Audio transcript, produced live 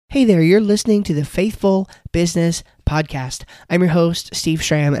Hey there, you're listening to the Faithful Business Podcast. I'm your host, Steve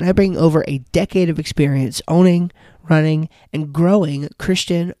Schramm, and I bring over a decade of experience owning, running, and growing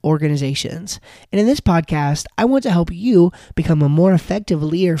Christian organizations. And in this podcast, I want to help you become a more effective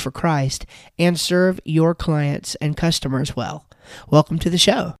leader for Christ and serve your clients and customers well. Welcome to the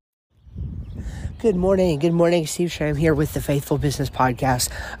show. Good morning. Steve Schramm here with the Faithful Business Podcast.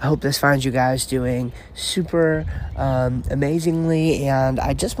 I hope this finds you guys doing super amazingly, and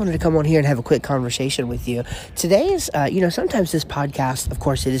I just wanted to come on here and have a quick conversation with you. Today's, sometimes this podcast, of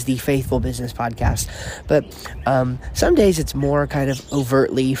course, it is the Faithful Business Podcast, but some days it's more kind of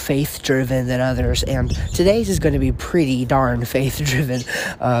overtly faith-driven than others, and today's is going to be pretty darn faith-driven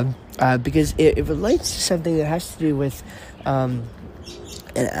because it relates to something that has to do with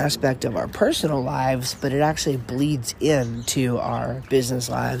an aspect of our personal lives, but it actually bleeds into our business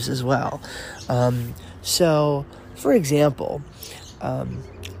lives as well. So, for example,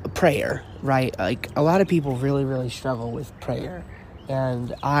 prayer, right? Like, a lot of people really struggle with prayer.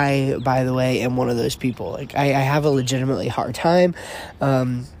 And I, by the way, am one of those people. Like, I have a legitimately hard time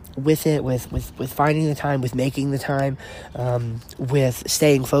with it, with finding the time, with making the time, with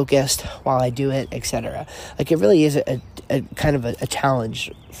staying focused while I do it, etc. Like, it really is a kind of a challenge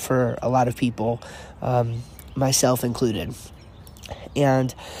for a lot of people, myself included.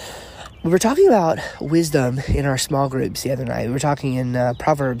 And we were talking about wisdom in our small groups the other night. We were talking in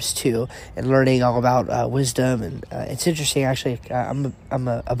Proverbs 2 and learning all about wisdom. And it's interesting, actually. I'm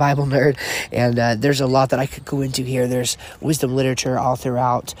a Bible nerd, and there's a lot that I could go into here. There's wisdom literature all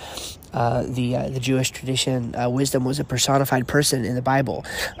throughout the Jewish tradition. Wisdom was a personified person in the Bible.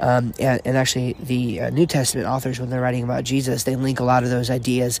 And actually, the New Testament authors, when they're writing about Jesus, they link a lot of those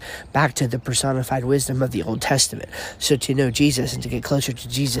ideas back to the personified wisdom of the Old Testament. So to know Jesus and to get closer to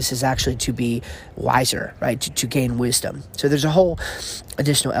Jesus is actually to be wiser, right? To gain wisdom. So there's a whole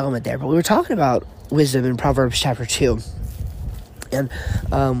additional element there. But we were talking about wisdom in Proverbs chapter 2. And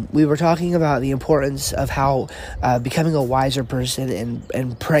we were talking about the importance of how becoming a wiser person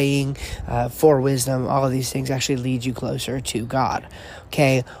and praying for wisdom, all of these things actually lead you closer to God.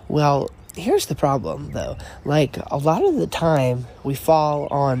 Okay, well, here's the problem, though. Like, a lot of the time, we fall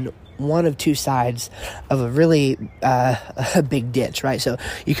on one of two sides of a really a big ditch, right? So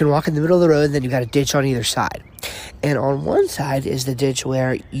you can walk in the middle of the road, and then you got a ditch on either side. And on one side is the ditch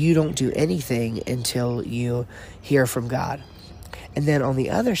where you don't do anything until you hear from God. And then on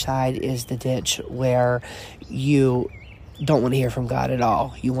the other side is the ditch where you don't want to hear from God at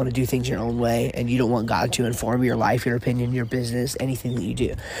all. You want to do things your own way, and you don't want God to inform your life, your opinion, your business, anything that you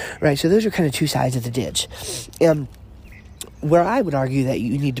do, right? So those are kind of two sides of the ditch. And where I would argue that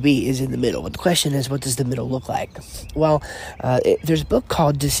you need to be is in the middle. But the question is, what does the middle look like? Well, there's a book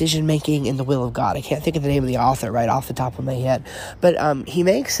called Decision Making in the Will of God. I can't think of the name of the author right off the top of my head. But he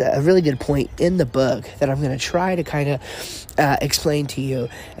makes a really good point in the book that I'm going to try to kind of explain to you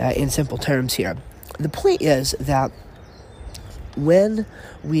in simple terms here. The point is that when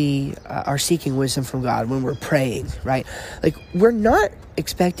we are seeking wisdom from God, when we're praying, right? Like, we're not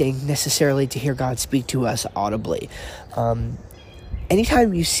expecting necessarily to hear God speak to us audibly.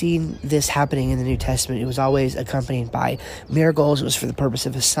 Anytime you've seen this happening in the New Testament, it was always accompanied by miracles. It was for the purpose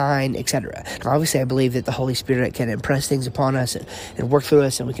of a sign, etc. Now, obviously, I believe that the Holy Spirit can impress things upon us and work through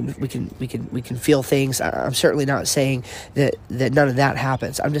us, and we can feel things. I'm certainly not saying that none of that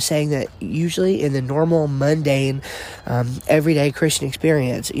happens. I'm just saying that usually in the normal, mundane, everyday Christian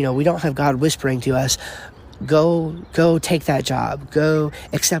experience, we don't have God whispering to us, go take that job, go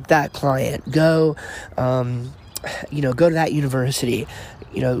accept that client, go go to that university,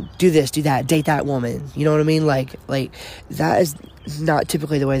 do this, do that, date that woman. You know what I mean? Like that is not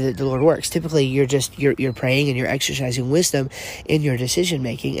typically the way that the Lord works. Typically, you're praying and you're exercising wisdom in your decision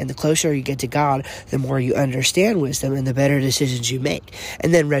making, and the closer you get to God, the more you understand wisdom and the better decisions you make.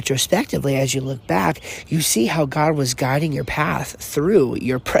 And then retrospectively, as you look back, you see how God was guiding your path through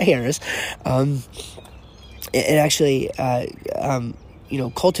your prayers, and actually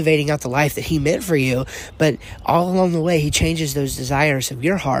cultivating out the life that He meant for you. But all along the way, He changes those desires of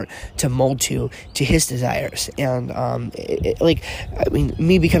your heart to mold to His desires. And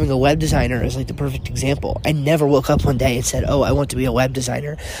me becoming a web designer is like the perfect example. I never woke up one day and said, "Oh, I want to be a web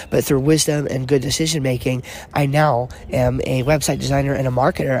designer." But through wisdom and good decision making, I now am a website designer and a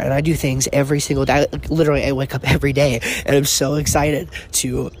marketer, and I do things every single day. Literally, I wake up every day, and I'm so excited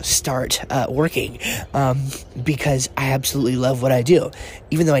to start working because I absolutely love what I do,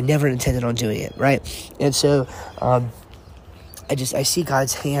 even though I never intended on doing it, right? And so I see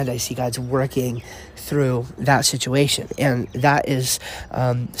God's hand. I see God's working through that situation, and that is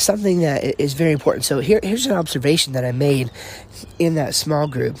something that is very important. So here's an observation that I made in that small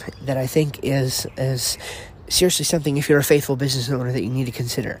group that I think is seriously something, if you're a faithful business owner, that you need to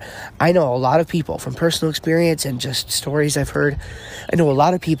consider. I know a lot of people, from personal experience and just stories I've heard, I know a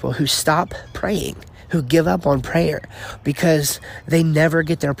lot of people who stop praying, who give up on prayer because they never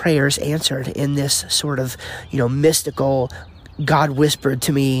get their prayers answered in this sort of, mystical, God whispered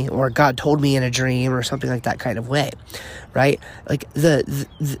to me or God told me in a dream or something like that kind of way, right? Like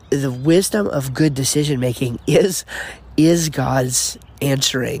the wisdom of good decision making is God's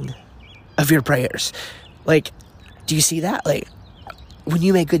answering of your prayers. Like, do you see that? Like, when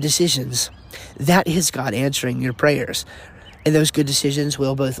you make good decisions, that is God answering your prayers. And those good decisions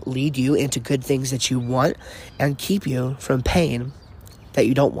will both lead you into good things that you want and keep you from pain that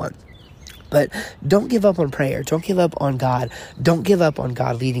you don't want. But don't give up on prayer. Don't give up on God. Don't give up on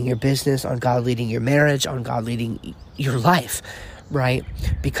God leading your business, on God leading your marriage, on God leading your life, right?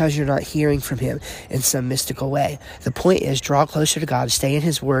 Because you're not hearing from Him in some mystical way. The point is, draw closer to God, stay in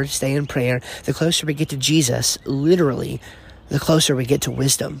His Word, stay in prayer. The closer we get to Jesus, literally, the closer we get to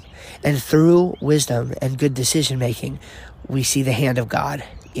wisdom. And through wisdom and good decision making, we see the hand of God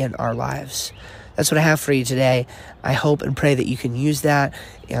in our lives. That's what I have for you today. I hope and pray that you can use that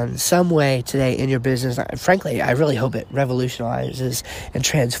in some way today in your business. Frankly, I really hope it revolutionizes and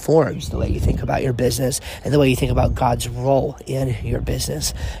transforms the way you think about your business and the way you think about God's role in your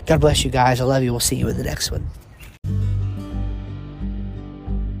business. God bless you guys. I love you. We'll see you in the next one.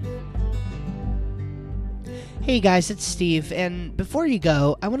 Hey guys, it's Steve, and before you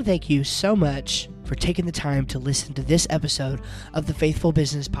go, I want to thank you so much for taking the time to listen to this episode of the Faithful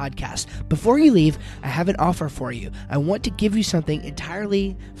Business Podcast. Before you leave, I have an offer for you. I want to give you something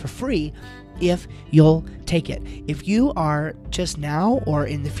entirely for free if you'll take it. If you are just now or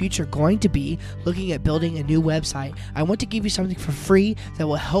in the future going to be looking at building a new website, I want to give you something for free that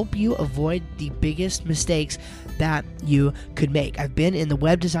will help you avoid the biggest mistakes that you could make. I've been in the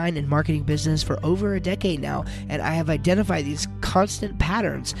web design and marketing business for over a decade now, and I have identified these constant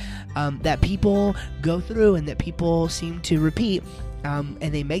patterns that people go through and that people seem to repeat. And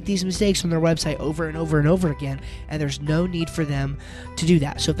they make these mistakes on their website over and over and over again, and there's no need for them to do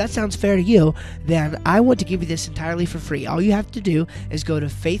that. So if that sounds fair to you, then I want to give you this entirely for free. All you have to do is go to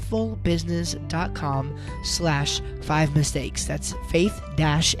faithfulbusiness.com/5mistakes. That's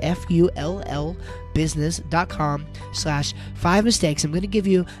faith-full business.com/5mistakes. I'm going to give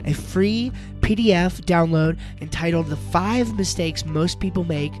you a free PDF download entitled The 5 Mistakes Most People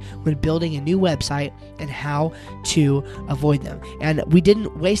Make When Building a New Website and How to Avoid Them. And we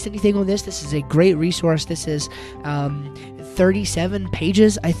didn't waste anything on this. This is a great resource. This is 37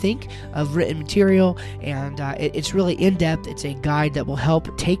 pages, I think, of written material, and it's really in-depth. It's a guide that will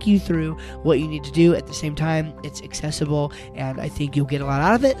help take you through what you need to do. At the same time, it's accessible, and I think you'll get a lot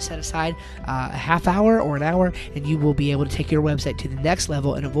out of it. Set aside a half hour or an hour, and you will be able to take your website to the next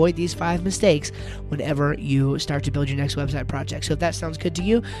level and avoid these 5 mistakes whenever you start to build your next website project. So if that sounds good to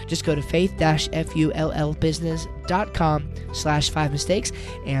you, just go to faith-full business.com/5mistakes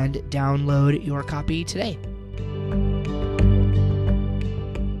and download your copy today.